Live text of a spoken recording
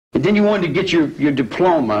And then you wanted to get your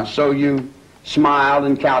diploma, so you smiled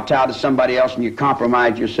and kowtowed to somebody else and you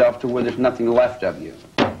compromised yourself to where there's nothing left of you.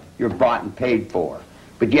 You're bought and paid for.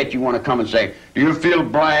 But yet you want to come and say, do you feel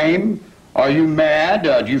blame? Are you mad?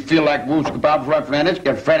 Do you feel like won't you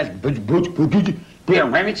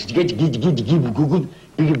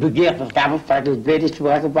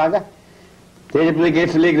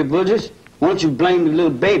blame the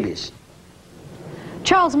little babies?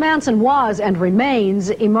 Charles Manson was and remains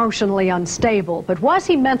emotionally unstable, but was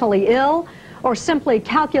he mentally ill or simply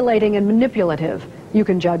calculating and manipulative? You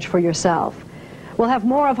can judge for yourself. We'll have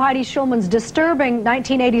more of Heidi Schulman's disturbing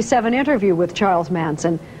 1987 interview with Charles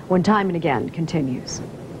Manson when Time and Again continues.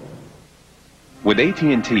 With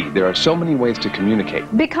AT&T, there are so many ways to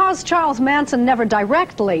communicate. Because Charles Manson never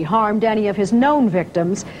directly harmed any of his known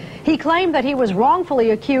victims, he claimed that he was wrongfully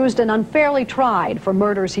accused and unfairly tried for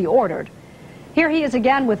murders he ordered. Here he is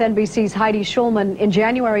again with NBC's Heidi Schulman in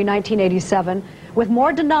January 1987 with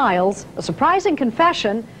more denials, a surprising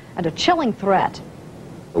confession, and a chilling threat.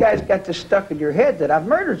 You guys got this stuck in your head that I've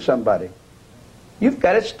murdered somebody. You've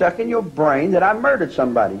got it stuck in your brain that I murdered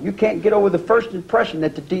somebody. You can't get over the first impression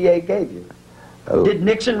that the DA gave you. Oh. Did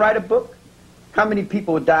Nixon write a book? How many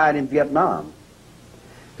people died in Vietnam?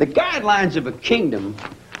 The guidelines of a kingdom,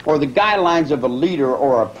 or the guidelines of a leader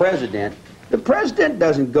or a president, the president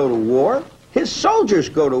doesn't go to war. His soldiers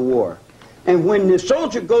go to war. And when the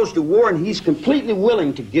soldier goes to war and he's completely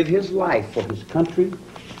willing to give his life for his country,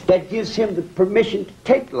 that gives him the permission to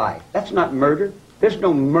take life. That's not murder. There's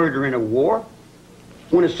no murder in a war.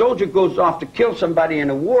 When a soldier goes off to kill somebody in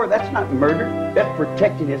a war, that's not murder. That's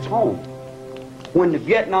protecting his home. When the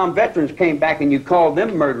Vietnam veterans came back and you called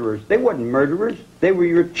them murderers, they weren't murderers. They were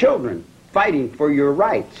your children fighting for your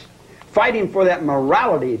rights, fighting for that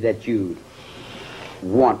morality that you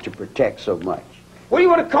want to protect so much. What do you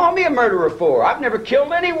want to call me a murderer for? I've never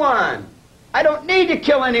killed anyone. I don't need to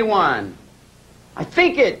kill anyone. I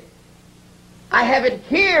think it. I have it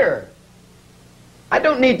here. I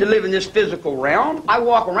don't need to live in this physical realm. I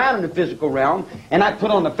walk around in the physical realm, and I put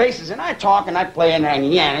on the faces, and I talk, and I play, and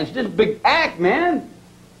it's just a big act, man.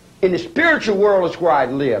 In the spiritual world is where I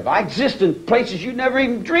live. I exist in places you never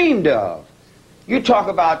even dreamed of. You talk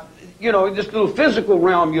about, you know, this little physical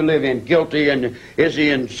realm you live in, guilty, and is he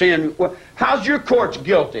in sin? Well, how's your courts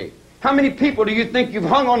guilty? How many people do you think you've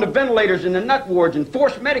hung on the ventilators in the nut wards and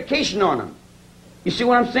forced medication on them? You see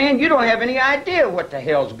what I'm saying? You don't have any idea what the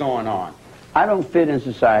hell's going on. I don't fit in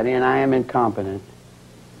society, and I am incompetent.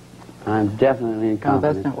 I'm definitely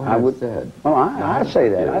incompetent. No, that's not what I said. Oh, I say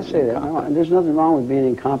that. I say that. No, there's nothing wrong with being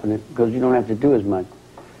incompetent because you don't have to do as much.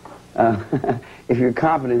 If you're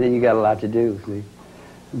competent, then you got a lot to do. See,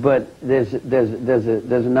 but there's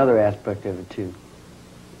another aspect of it too.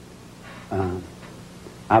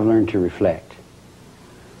 I've learned to reflect.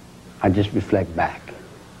 I just reflect back.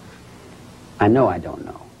 I know I don't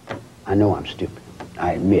know. I know I'm stupid.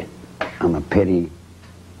 I admit I'm a petty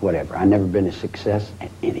whatever. I've never been a success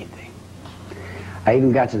at anything. I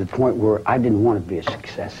even got to the point where I didn't want to be a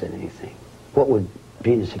success at anything. What would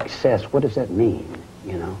being a success, what does that mean,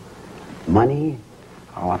 you know? Money?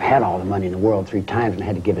 Oh, I've had all the money in the world 3 times and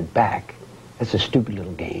had to give it back. That's a stupid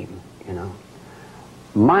little game, you know?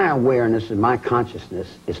 My awareness and my consciousness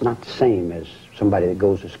is not the same as somebody that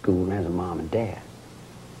goes to school and has a mom and dad.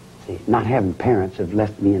 See, not having parents have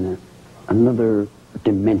left me in another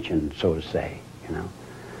dimension, so to say, you know?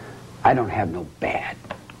 I don't have no bad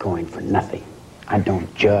going for nothing. I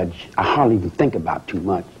don't judge. I hardly even think about too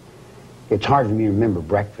much. It's hard for me to remember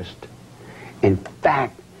breakfast. In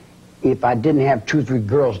fact, if I didn't have 2 or 3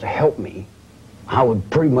 girls to help me, I would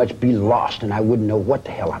pretty much be lost and I wouldn't know what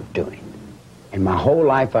the hell I'm doing. In my whole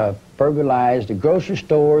life, I've burglarized a grocery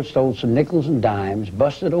store, stole some nickels and dimes,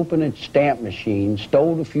 busted open a stamp machine,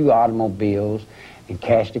 stole a few automobiles, and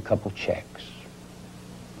cashed a couple checks.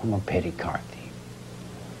 I'm a petty car thief.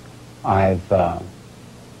 I've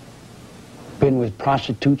been with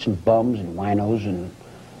prostitutes and bums and winos and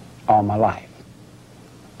all my life.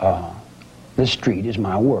 The street is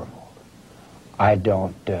my world. I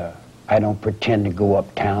don't pretend to go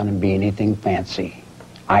uptown and be anything fancy.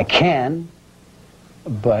 I can,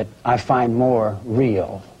 but I find more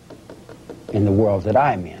real in the world that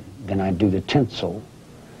I'm in than I do the tinsel.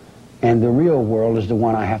 And the real world is the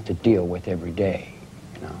one I have to deal with every day,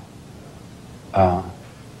 you know.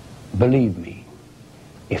 Believe me,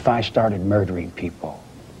 if I started murdering people,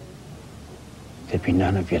 there'd be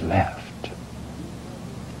none of you left.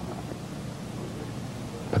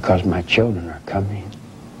 Because my children are coming.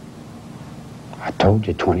 I told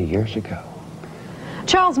you 20 years ago.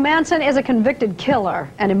 Charles Manson is a convicted killer,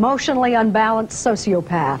 an emotionally unbalanced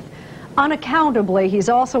sociopath. Unaccountably, he's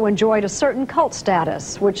also enjoyed a certain cult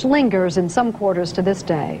status, which lingers in some quarters to this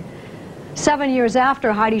day. 7 years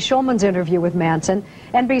after Heidi Schulman's interview with Manson,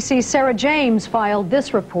 NBC's Sarah James filed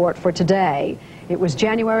this report for today. It was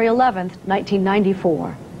January 11th,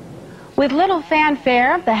 1994. With little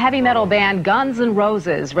fanfare, the heavy metal band Guns N'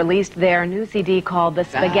 Roses released their new CD called The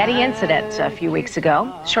Spaghetti Incident a few weeks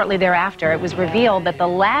ago. Shortly thereafter, it was revealed that the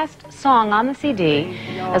last song on the CD,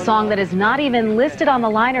 a song that is not even listed on the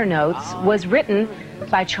liner notes, was written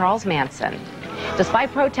by Charles Manson.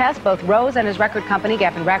 Despite protests, both Rose and his record company,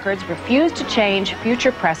 Geffen Records, refused to change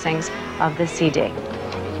future pressings of the CD.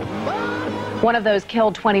 One of those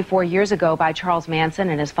killed 24 years ago by Charles Manson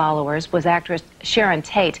and his followers was actress Sharon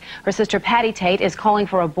Tate. Her sister Patti Tate is calling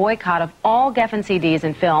for a boycott of all Geffen CDs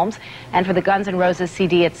and films and for the Guns N' Roses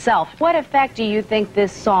CD itself. What effect do you think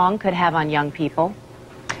this song could have on young people?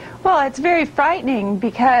 Well, it's very frightening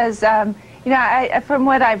because, you know, from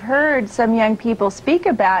what I've heard some young people speak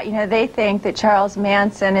about, you know, they think that Charles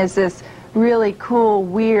Manson is this really cool,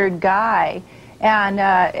 weird guy. And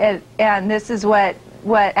this is what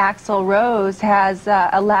Axl Rose has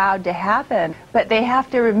allowed to happen. But they have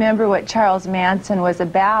to remember what Charles Manson was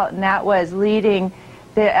about, and that was leading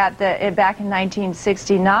back in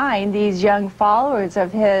 1969 these young followers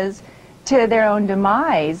of his to their own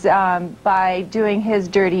demise by doing his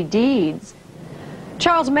dirty deeds.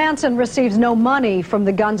 Charles Manson receives no money from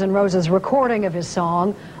the Guns N' Roses recording of his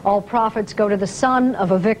song. All profits go to the son of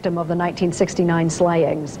a victim of the 1969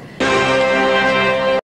 slayings.